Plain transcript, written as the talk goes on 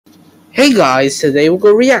Hey guys, today we're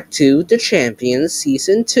going to react to The Champions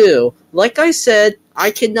Season 2. Like I said,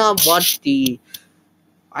 I cannot watch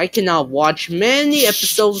many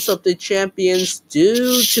episodes of The Champions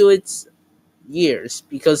due to its years,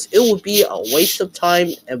 because it would be a waste of time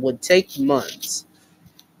and would take months.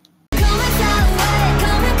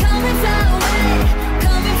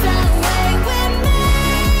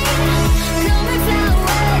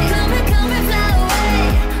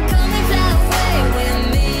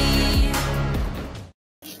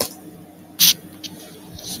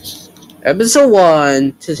 Episode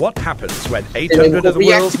 1. What happens when 800 of the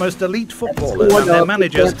world's most elite footballers and their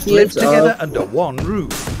managers live together under one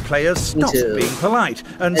roof? Players stop being polite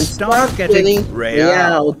and start getting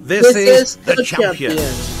real. This is the champions.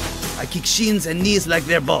 I kick shins and knees like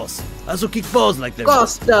their boss. I also kick balls like their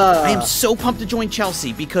boss. I am so pumped to join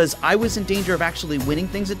Chelsea because I was in danger of actually winning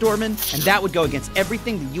things at Dortmund, and that would go against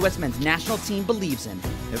everything the US men's national team believes in.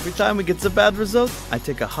 Every time we get a bad result, I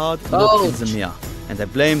take a hard look in the mirror. And I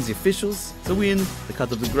blame the officials, the wind, the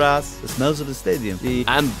cut of the grass, the smells of the stadium.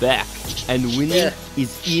 I'm back, and winning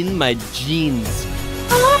is in my genes.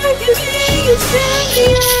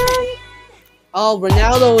 Oh,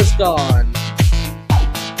 Ronaldo is gone.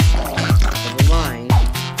 Never mind.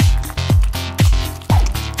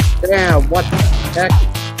 Damn, what the heck?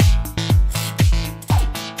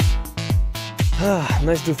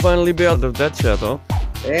 Nice to finally be out of that shadow.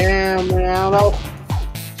 Damn, Ronaldo.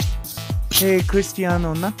 Hey,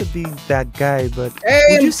 Cristiano, not to be that guy, but hey,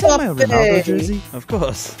 would you sell my Ronaldo jersey? Of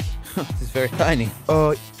course. It's very tiny.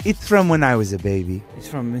 Oh, it's from when I was a baby. It's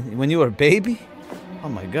from when you were a baby? Oh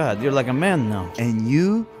my god, you're like a man now. And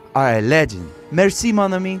you are a legend. Merci,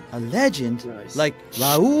 mon ami. A legend? Nice. Like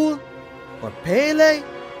Raul? Or Pele?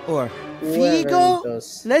 Or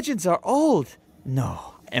Figo? Legends are old.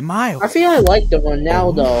 No. Am I? I feel I like the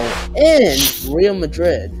Ronaldo in Real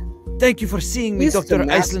Madrid. Thank you for seeing me, Dr.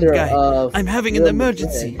 Iceland guy. I'm having an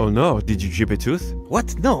emergency. Oh no, did you chip a tooth?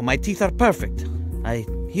 What? No, my teeth are perfect. I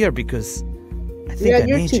here because I think I'm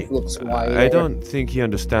your aging. teeth looks white. I don't think he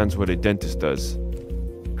understands what a dentist does.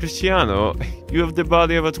 Cristiano, you have the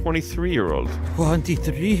body of a 23-year-old.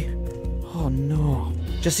 23? Oh no.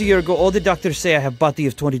 Just a year ago, all the doctors say I have body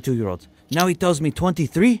of 22-year-old. Now he tells me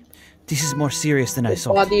 23? This is more serious than I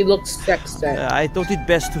thought. Body looks sexy. I thought it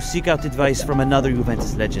best to seek out advice from another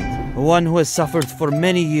Juventus legend. One who has suffered for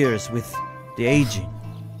many years with the aging.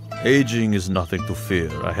 Aging is nothing to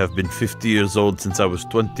fear. I have been 50 years old since I was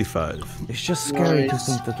 25. It's just scary to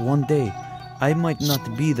think that one day I might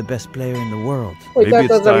not be the best player in the world. Wait, Maybe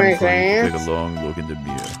it's time for you to sense. take a long look in the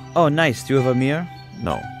mirror. Oh, nice. Do you have a mirror?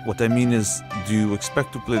 No. What I mean is, do you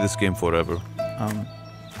expect to play this game forever?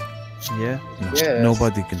 Yeah. No. Yes.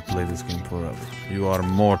 Nobody can play this game forever. You are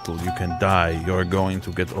mortal. You can die. You are going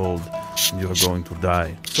to get old. You are going to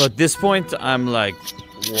die. So at this point, I'm like,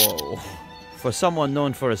 whoa. For someone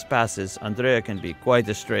known for his passes, Andrea can be quite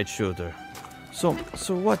a straight shooter. So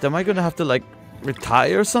what? Am I gonna have to, like,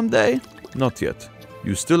 retire someday? Not yet.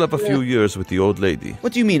 You still have a few years with the old lady.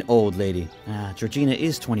 What do you mean, old lady? Georgina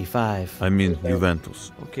is 25. I mean,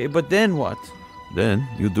 Juventus. Okay, but then what? Then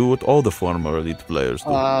you do what all the former elite players do.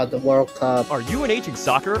 The World Cup. Are you an aging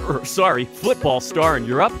soccer, or sorry, football star in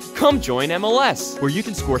Europe? Come join MLS, where you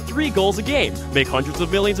can score 3 goals a game, make hundreds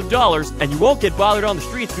of millions of dollars, and you won't get bothered on the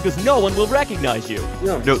streets because no one will recognize you.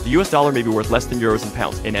 No. Note, the US dollar may be worth less than euros and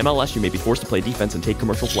pounds. In MLS, you may be forced to play defense and take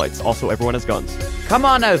commercial flights. Also, everyone has guns. Come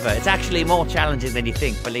on over. It's actually more challenging than you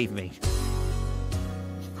think, believe me.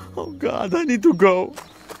 Oh God, I need to go.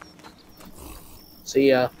 See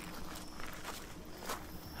ya.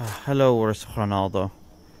 Hello, worst Ronaldo.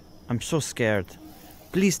 I'm so scared.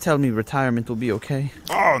 Please tell me retirement will be okay.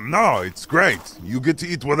 Oh no, it's great. You get to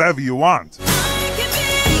eat whatever you want.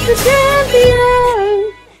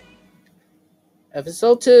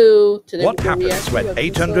 Episode 2. Today What we're gonna happens react when to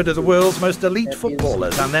 800 of the world's most elite Champions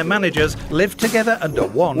footballers Season and their managers live together under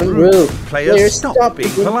one One roof? roof. Players stop being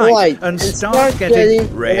polite and start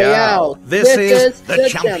getting real. This is the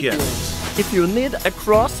champions. If you need a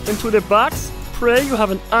cross into the box, pray you have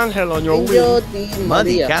an angel on your Angel wing. di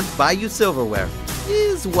Money Maria. can't buy you silverware,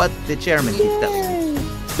 is what the chairman keeps telling me.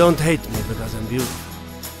 Don't hate me because I'm beautiful.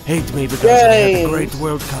 Hate me because I had a great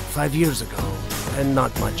World Cup 5 years ago and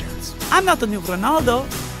not my chance. I'm not the new Ronaldo.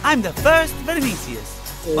 I'm the first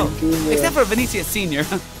Vinicius. Except for Vinicius Senior.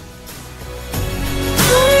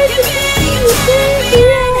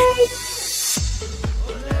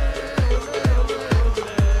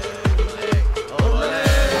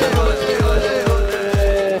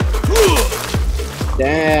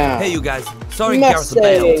 Damn. Hey, you guys. Sorry, Gareth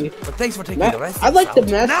bailed, but thanks for taking the rest. I like the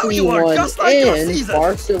Now Messi you are one just like your in season.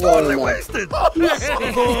 Barcelona.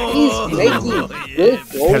 He's making good goals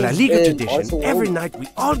Per La Liga in tradition, Barcelona. every night we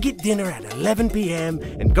all get dinner at 11 p.m.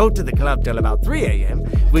 and go to the club till about 3 a.m.,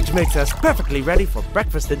 which makes us perfectly ready for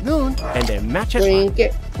breakfast at noon and then match at 1.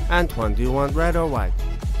 Antoine, do you want red or white?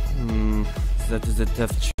 That is a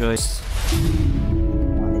tough choice.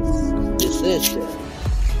 This is it.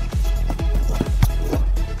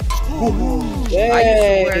 I used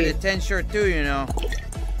to wear the 10 shirt too, you know.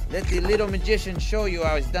 Let the little magician show you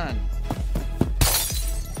how it's done.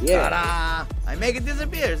 Yeah. Ta-da! I make it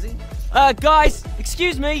disappear, see? Guys,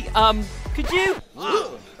 excuse me. Could you?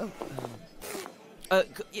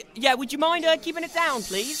 Yeah, would you mind keeping it down,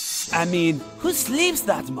 please? I mean, who sleeps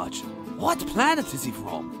that much? What planet is he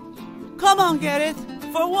from? Come on, Gareth.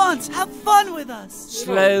 For once, have fun with us.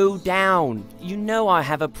 Slow down. You know I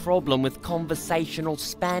have a problem with conversational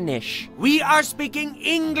Spanish. We are speaking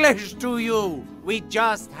English to you. We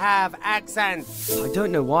just have accents. I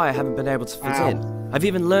don't know why I haven't been able to fit in. I've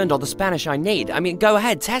even learned all the Spanish I need. I mean, go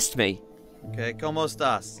ahead, test me. Okay, ¿cómo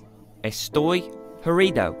estás? Estoy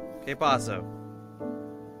herido. ¿Qué pasó?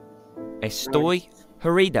 Estoy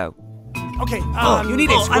herido. Okay, you need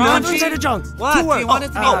a John scrunchie? Trader John's. What? 2 words. Do you want it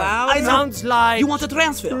to be loud? Sounds like... You want a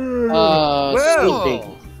transfer?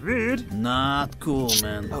 Sleeping. Rude. Not cool,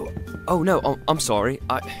 man. Oh no, I'm sorry.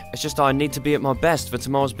 It's just I need to be at my best for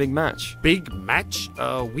tomorrow's big match. Big match?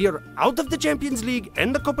 We are out of the Champions League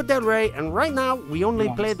and the Copa del Rey, and right now we only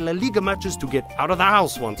play La Liga matches to get out of the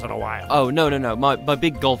house once in a while. Oh, no. My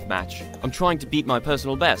big golf match. I'm trying to beat my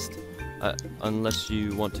personal best. Unless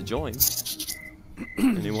you want to join.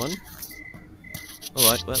 Anyone?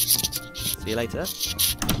 Alright, well, see you later.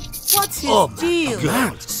 What's his deal?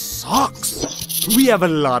 That sucks. We have a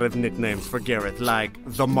lot of nicknames for Gareth, like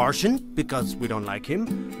the Martian, because we don't like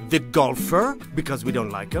him, the Golfer, because we don't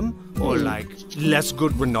like him, or like Less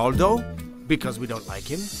Good Ronaldo, because we don't like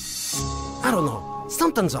him. I don't know.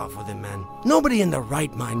 Something's off with him, man. Nobody in their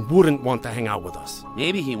right mind wouldn't want to hang out with us.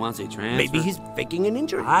 Maybe he wants a transfer. Maybe he's faking an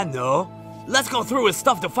injury. I know. Let's go through his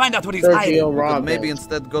stuff to find out what he's Sergio hiding. Ramos. Maybe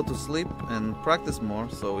instead go to sleep and practice more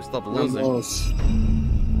so we stop losing.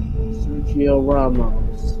 Sergio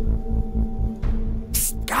Ramos.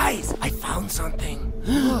 Psst, guys, I found something.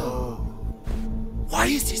 Why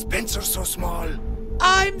is his pencil so small?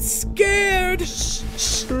 I'm scared.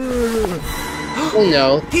 Oh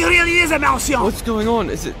no. He really is a Martian. What's going on?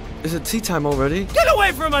 Is it tea time already? Get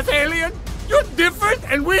away from us, alien! You're different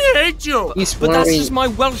and we hate you! He's But that's wearing... just my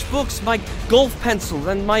Welsh books, my golf pencil,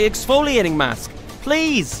 and my exfoliating mask.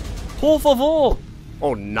 Please, por favor.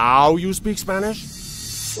 Oh, now you speak Spanish?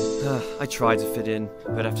 I tried to fit in,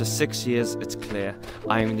 but after 6 years, it's clear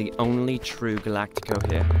I am the only true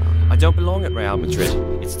Galactico here. I don't belong at Real Madrid.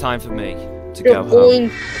 It's time for me to You're go home.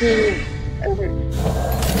 going to...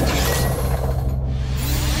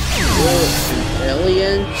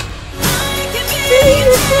 Alien?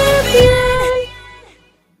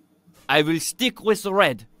 I will stick with the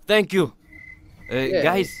red. Thank you.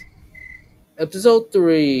 Guys. Episode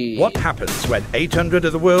 3. What happens when 800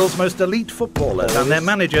 of the world's most elite footballers and their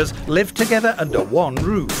managers live together under one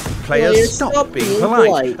roof? Players stop being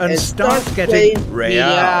polite and start getting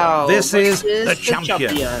real. This is the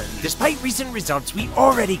champion. Despite recent results, we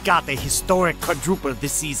already got a historic quadruple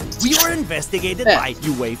this season. We were investigated by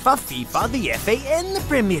UEFA, FIFA, the FA, and the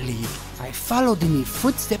Premier League. I followed in the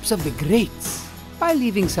footsteps of the greats by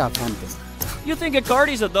leaving Southampton. You think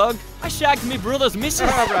Icardi's a dog? I shagged me brother's missus.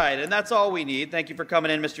 All right, and that's all we need. Thank you for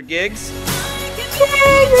coming in, Mr. Giggs.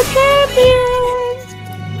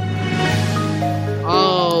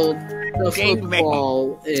 Oh, the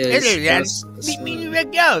football is just...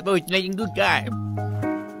 Good time.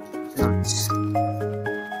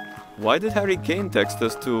 Why did Harry Kane text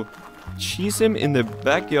us to cheese him in the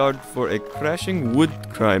backyard for a crashing wood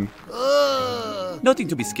crime? Nothing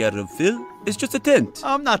to be scared of, Phil. It's just a tent.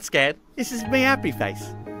 I'm not scared. This is my happy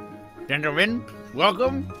face. Gentlemen,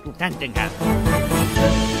 welcome to Tentingham.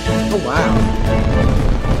 Oh, wow.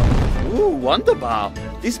 Ooh, wonderbar.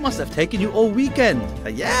 This must have taken you all weekend.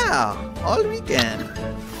 Yeah, all weekend.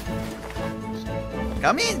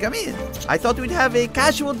 Come in, come in. I thought we'd have a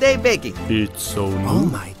casual day baking. It's so new. Oh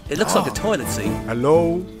my. It looks like a toilet seat.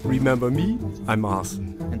 Hello, remember me? I'm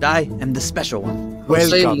Arson. And I am the special one.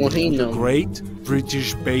 Welcome to the Great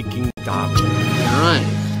British Baking Derby. Alright.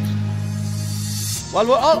 While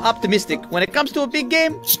we're all optimistic when it comes to a big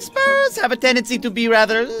game, Spurs have a tendency to be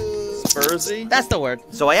rather Spursy? That's the word.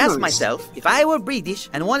 So I asked myself, if I were British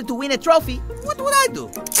and wanted to win a trophy, what would I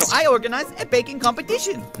do? So I organized a baking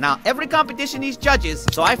competition. Now, every competition needs judges,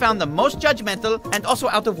 so I found the most judgmental and also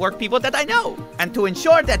out-of-work people that I know. And to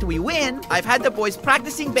ensure that we win, I've had the boys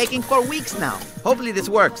practicing baking for weeks now. Hopefully this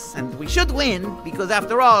works, and we should win, because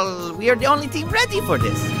after all, we are the only team ready for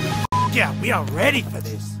this. Yeah, we are ready for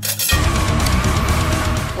this.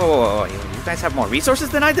 Whoa. You guys have more resources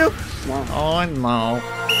than I do? No. Oh, no.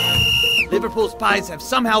 Liverpool's pies have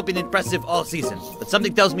somehow been impressive all season, but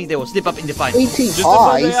something tells me they will slip up in the final. Just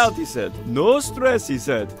a way out, he said. No stress, he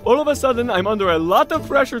said. All of a sudden, I'm under a lot of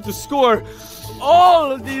pressure to score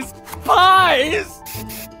all of these pies!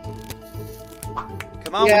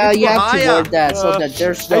 Come on, you have to word that so that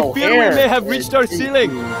there's no I fear we may have reached our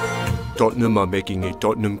ceiling. Tottenham are making a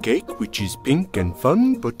Tottenham cake, which is pink and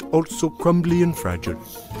fun, but also crumbly and fragile.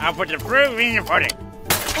 I'll put the fruit in the pudding.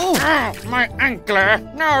 Oh, my ankle!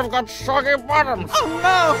 Now I've got soggy bottoms. Oh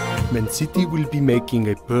no! Man City will be making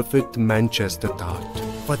a perfect Manchester tart.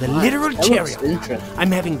 For the literal cherry,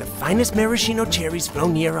 I'm having the finest maraschino cherries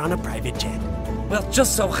flown here on a private jet. We're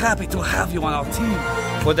just so happy to have you on our team.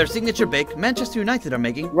 For their signature bake, Manchester United are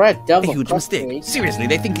making a huge mistake. Seriously,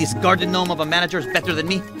 they think this garden gnome of a manager is better than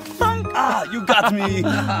me? Ah, you got me.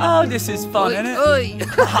 Oh, this is fun, isn't it?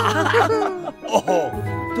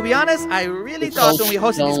 To be honest, I really thought when we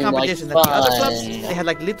hosted these competitions at the other clubs, they had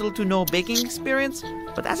like little to no baking experience.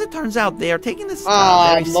 But as it turns out, they are taking this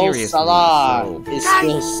very seriously.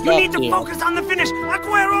 Guys, you need to focus on the finish.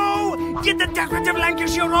 Aguero, get the decorative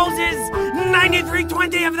Lancashire roses.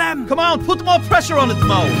 93-20 of them. Come on, put more pressure on it,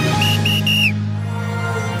 Mo.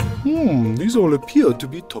 These all appear to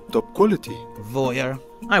be top quality. Voyeur.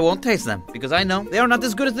 I won't taste them, because I know they are not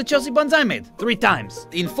as good as the Chelsea buns I made 3 times.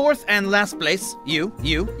 In 4th and last place, you,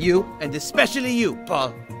 and especially you,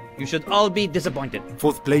 Paul. You should all be disappointed.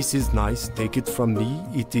 4th place is nice. Take it from me.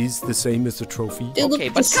 It is the same as a trophy. Okay,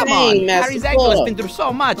 but come on. Harry's ankle has been through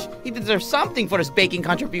so much. He deserves something for his baking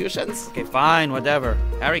contributions. Okay, fine, whatever.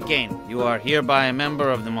 Harry Kane, you are hereby a member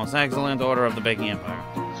of the most excellent order of the baking empire.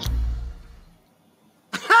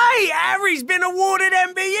 Hey, Harry's been awarded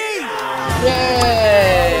MBE!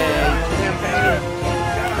 Yay!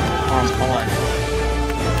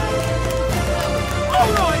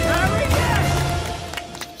 All right, Harry!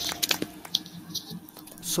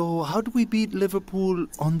 So, how do we beat Liverpool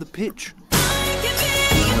on the pitch?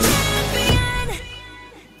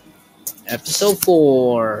 Episode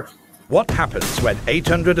 4. What happens when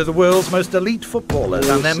 800 of the world's most elite footballers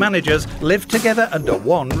and their managers live together under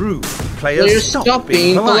one roof? Players stop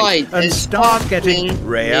being polite and start getting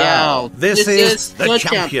real. This is the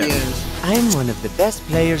champions. I'm one of the best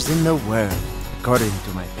players in the world, according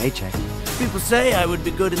to my paycheck. People say I would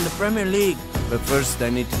be good in the Premier League, but first I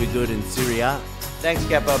need to be good in Serie A. Thanks,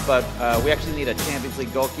 Kepa, but we actually need a Champions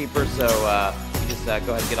League goalkeeper, so you just go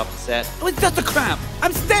ahead and get off the set. Oh, it's just a cramp.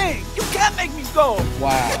 I'm staying. You can't make me go.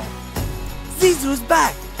 Wow. Zizou's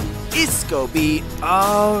back. Isco be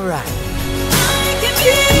alright.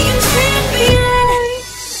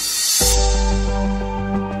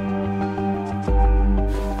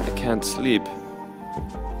 I can't sleep.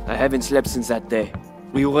 I haven't slept since that day.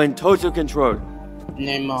 We were in total control.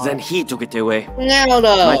 Neymar. Then he took it away.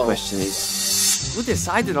 Ronaldo. My question is, who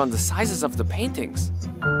decided on the sizes of the paintings?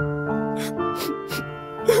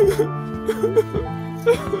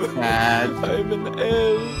 I'm an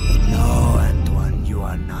L. No, Antoine, you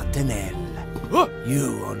are not an L.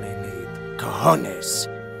 You only need cojones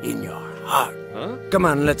in your heart. Huh? Come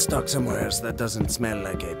on, let's talk somewhere else that doesn't smell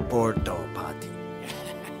like a Porto party.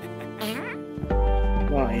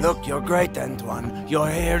 Nice. Look, you're great, Antoine. Your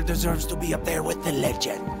hair deserves to be up there with the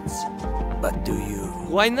legends. But do you?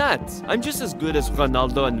 Why not? I'm just as good as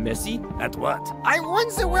Ronaldo and Messi. At what? I won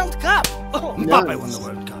the World Cup! Oh, nice. Mbappe won the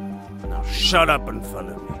World Cup. Now shut up and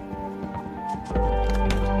follow me.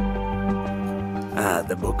 Ah,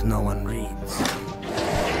 the book no one reads.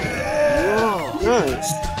 Whoa.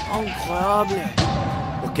 Nice. Incredible.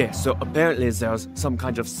 Okay, so apparently there's some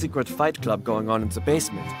kind of secret fight club going on in the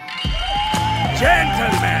basement.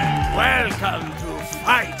 Gentlemen, welcome to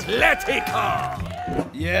Fightletico!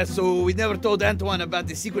 Yeah, so we never told Antoine about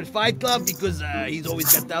the secret fight club because he's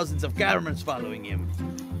always got thousands of cameras following him.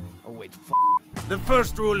 Oh, wait, The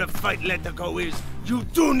first rule of Fightletico is you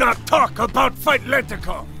do not talk about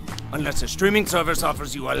Fightletico! Unless a streaming service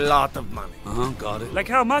offers you a lot of money. Got it. Like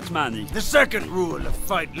how much money? The second rule of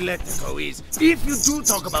Fightletico is, if you do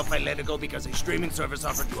talk about Fightletico because a streaming service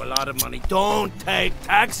offered you a lot of money, don't take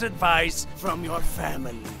tax advice from your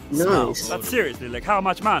family. Nice. But seriously, like how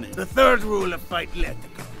much money? The third rule of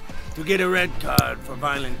Fightletico, to get a red card for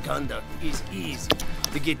violent conduct is easy.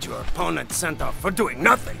 to get your opponent sent off for doing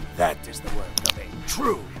nothing. That is the work of a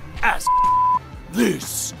true ass.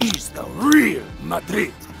 This is the real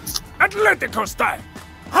Madrid. Atletico style.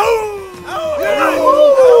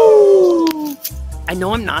 I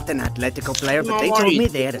know I'm not an Atletico player, but they told me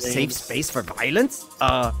they had a safe space for violence.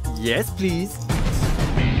 Yes, please.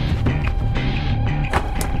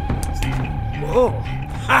 Whoa.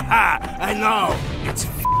 Haha, I know. It's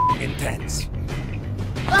intense.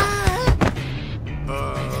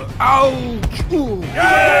 Ouch! Ooh.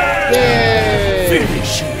 Yay!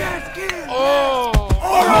 Finish it.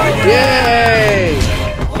 Yay!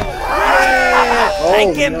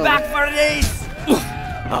 I came back for this!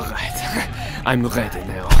 Alright, I'm ready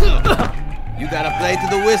now. You gotta play to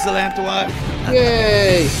the whistle, Antoine.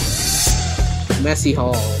 Yay! Messi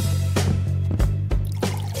Hall.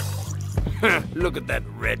 Look at that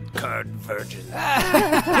red card virgin.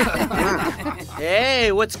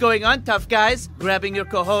 Hey, what's going on, tough guys? Grabbing your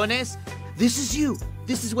cojones? This is you.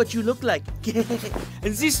 This is what you look like.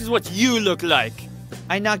 And this is what you look like.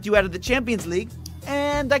 I knocked you out of the Champions League,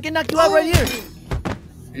 and I can knock you out right here.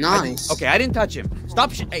 Nice. Okay, I didn't touch him.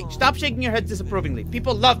 Stop shaking your heads disapprovingly.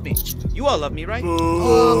 People love me. You all love me, right?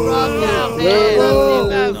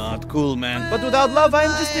 Not cool, man. But without love, I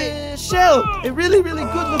am just a shell. A really, really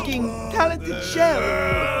good-looking, talented shell.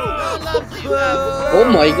 Oh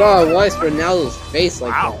my god, why is Ronaldo's face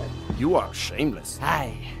like that? You are shameless.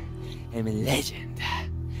 I am a legend.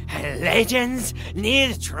 Legends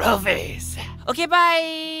need trophies. Okay,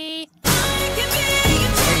 bye.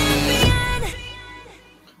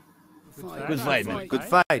 Good fight, man. Good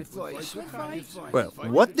fight. Well,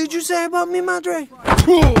 what did you say about me, Madre?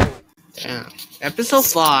 Damn. Episode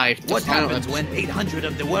 5. What happens when 800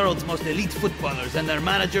 of the world's most elite footballers and their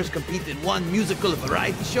managers compete in one musical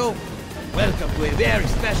variety show? Welcome to a very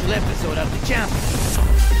special episode of The Champions,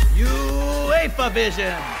 UEFA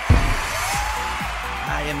Vision.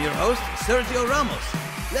 I am your host, Sergio Ramos.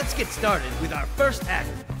 Let's get started with our first act.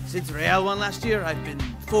 Since Real won last year, I've been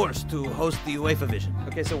forced to host the UEFA Vision.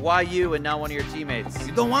 Okay, so why you and not one of your teammates?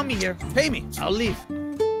 You don't want me here. Pay me. I'll leave.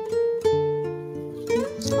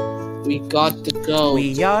 We got to go.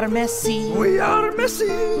 We are Messi. We are Messi.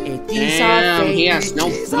 It is our fate. He has no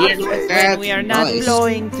beard like that. When we are not Nice.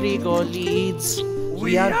 blowing 3-goal leads.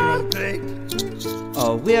 We are great.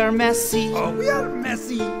 Oh, we are Messi. Oh, we are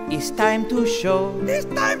Messi. It's time to show. It's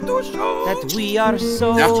time to show That we are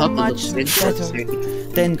so much better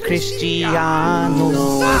than Cristiano.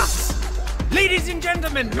 Ladies and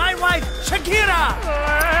gentlemen, my wife, Shakira.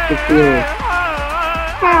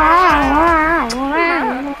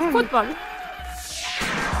 Football.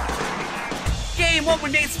 Game 1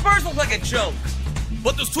 when Spurs look like a joke.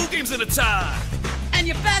 But there's 2 games at a time. And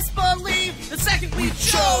you best believe the second we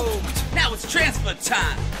choked. Now it's transfer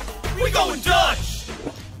time. We going Dutch.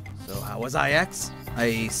 So how was Ajax?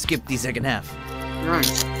 I skipped the second half.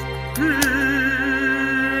 Nice.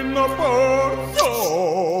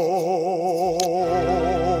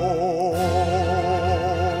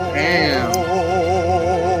 Damn.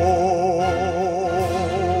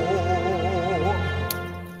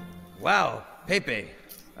 Wow, Pepe.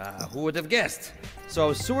 Who would have guessed? So I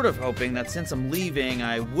was sort of hoping that since I'm leaving,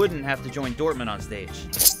 I wouldn't have to join Dortmund on stage.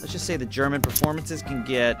 Let's just say the German performances can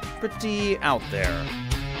get pretty out there.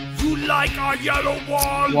 You like our yellow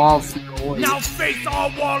wall? Wall of noise. Now face our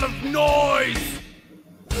wall of noise.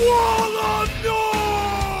 Wall of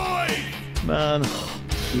noise. Man,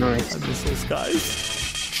 Nice. I miss those guys.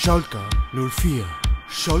 Schalke 04.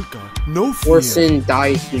 Schalke no fear. Orson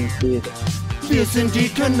dies in theater. Wir sind die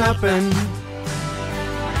Knappen.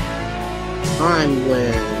 Time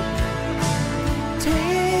when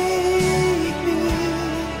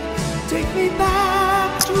Take me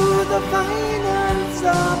back to the finals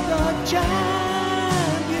of the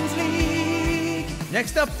Champions League.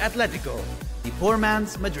 Next up, Atletico, the poor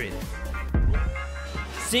man's Madrid.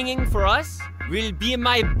 Singing for us will be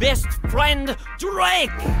my best friend,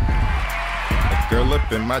 Drake. Girl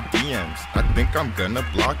up in my DMs, I think I'm gonna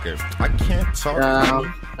block her. I can't talk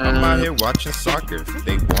funny. I'm out here watching soccer.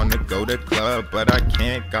 They wanna go to club, but I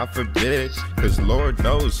can't, God forbid. Cause Lord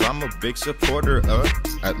knows I'm a big supporter of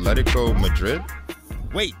Atletico Madrid.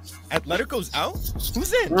 Wait, Atletico's out?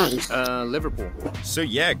 Who's in? Liverpool. So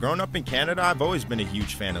yeah, growing up in Canada, I've always been a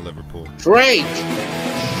huge fan of Liverpool. Drake.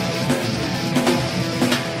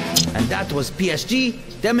 And that was PSG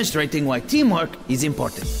demonstrating why teamwork is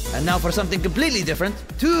important. And now for something completely different,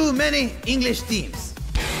 too many English teams.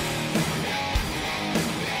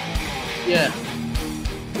 Yeah.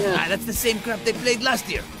 Ah, that's the same crap they played last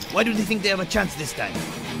year. Why do they think they have a chance this time?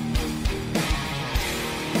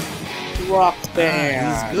 Rock band.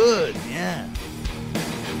 He's good, yeah.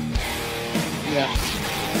 Yeah.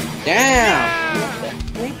 Damn!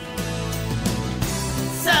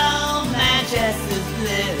 So Manchester's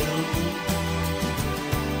blue.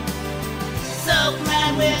 So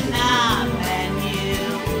glad we're not Man U.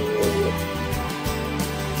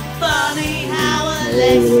 Funny how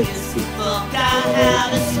Alexis forgot how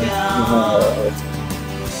to score.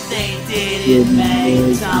 They didn't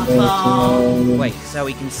make Tom fall. Wait, so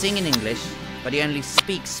he can sing in English, but he only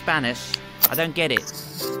speaks Spanish? I don't get it.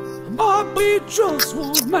 Might be just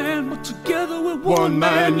one man, but together we're one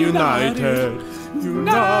man united.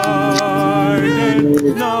 United,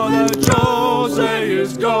 now that Jose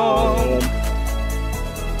is gone.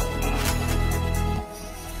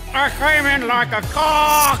 I came in like a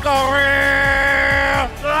cockerel!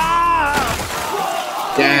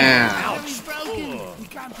 Damn.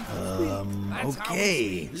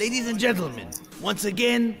 Okay, ladies and gentlemen, once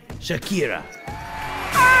again, Shakira.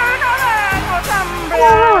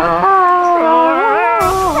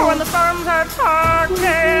 When the storms are talking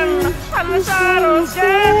and the shadows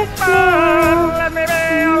get far, let me be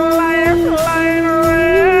your lifeline.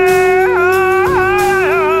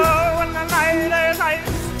 When the night is icy,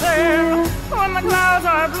 when the clouds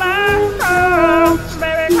are black,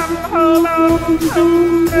 baby, come hold on to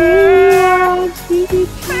me.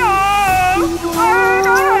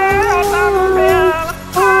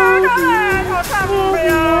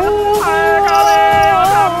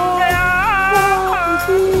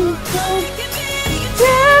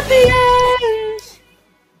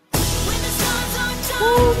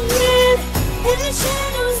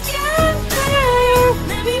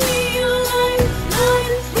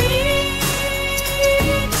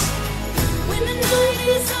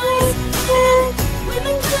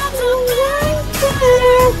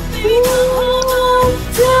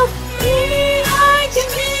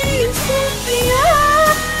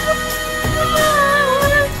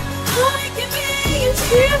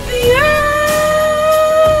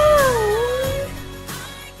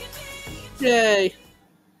 Yay.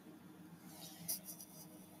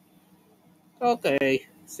 Okay.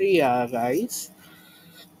 See ya, guys.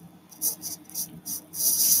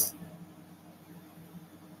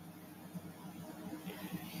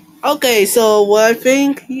 Okay, so I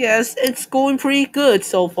think, yes, it's going pretty good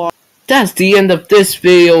so far. That's the end of this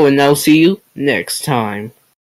video, and I'll see you next time.